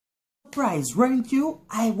Surprised, weren't you?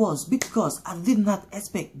 I was, because I did not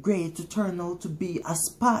expect Grey to turn out to be a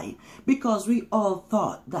spy, because we all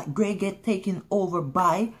thought that Grey get taken over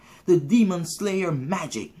by the Demon Slayer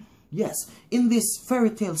magic. Yes, in this fairy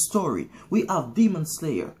tale story, we have Demon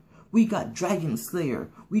Slayer, we got Dragon Slayer,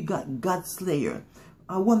 we got God Slayer.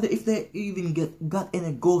 I wonder if they even got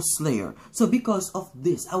any Ghost Slayer. So because of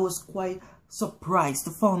this, I was quite surprised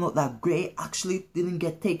to find out that Grey actually didn't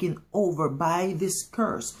get taken over by this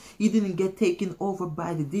curse. He didn't get taken over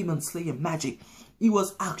by the Demon Slayer magic. He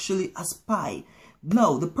was actually a spy.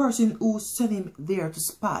 No, the person who sent him there to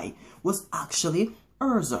spy was actually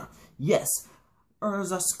Urza. Yes,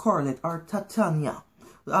 Urza Scarlet, or Titania,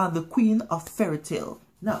 the queen of fairy tale.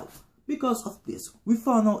 Now, because of this, we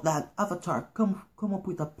found out that Avatar come up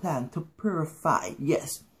with a plan to purify.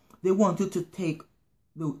 Yes, they wanted to take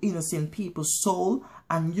the innocent people's soul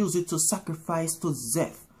and use it to sacrifice to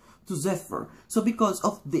Zephyr. So because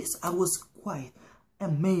of this, I was quite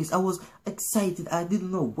amazed. I was excited. I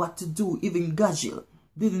didn't know what to do. Even Gajil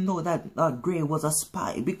didn't know that Grey was a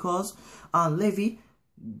spy, because Levi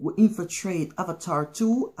infiltrated Avatar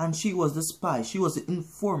 2 and she was the spy. She was the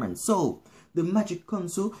informant. So the Magic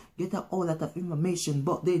Council get a whole lot of information,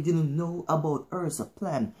 but they didn't know about Urza's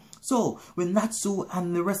plan. So when Natsu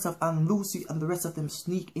and the rest of Lucy and the rest of them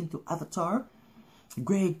sneak into Avatar,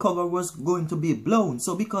 Grey cover was going to be blown.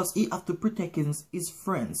 So because he have to protect his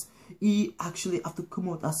friends, he actually have to come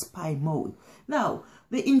out as spy mode. Now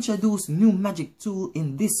they introduce new magic tool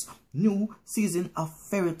in this new season of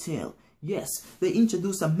Fairy Tail. Yes, they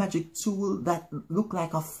introduced a magic tool that look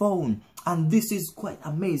like a phone, and this is quite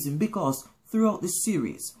amazing because throughout the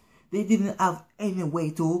series they didn't have any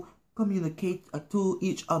way to communicate to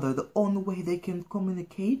each other. The only way they can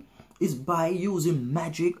communicate is by using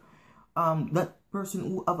magic. That person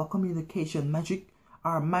who have a communication magic,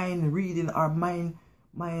 our mind reading,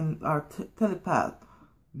 our telepath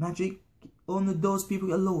magic, only those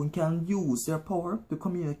people alone can use their power to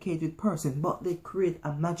communicate with person. But they create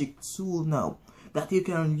a magic tool now that you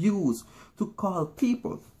can use to call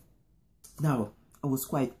people. Now I was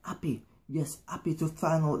quite happy. Yes, happy to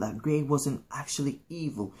find out that Grey wasn't actually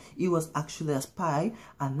evil. He was actually a spy,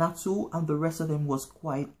 and Natsu and the rest of them was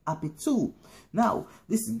quite happy too. Now,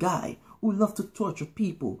 this guy who loved to torture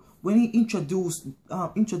people, when he introduced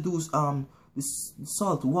this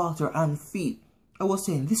salt water and feet, I was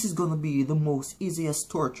saying this is gonna be the most easiest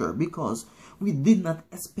torture, because we did not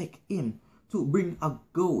expect him to bring a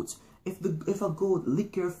goat. If a goat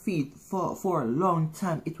lick your feet for a long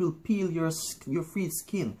time, it will peel your feet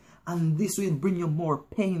skin, and this will bring you more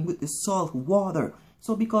pain with the salt water.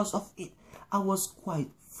 So because of it, I was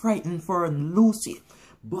quite frightened for Lucy,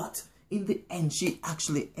 but in the end she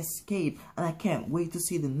actually escaped, and I can't wait to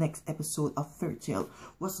see the next episode of Fairy Tail.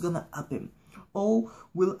 What's gonna happen? Or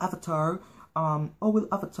will Avatar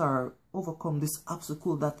overcome this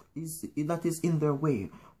obstacle that is in their way?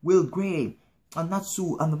 Will Grey and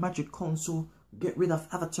Natsu and the Magic Council get rid of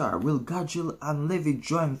Avatar? Will Gajil and Levi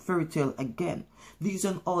join Fairy Tail again? These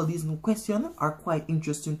and all these new questions are quite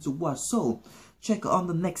interesting to watch. So check on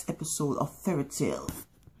the next episode of Fairy Tail.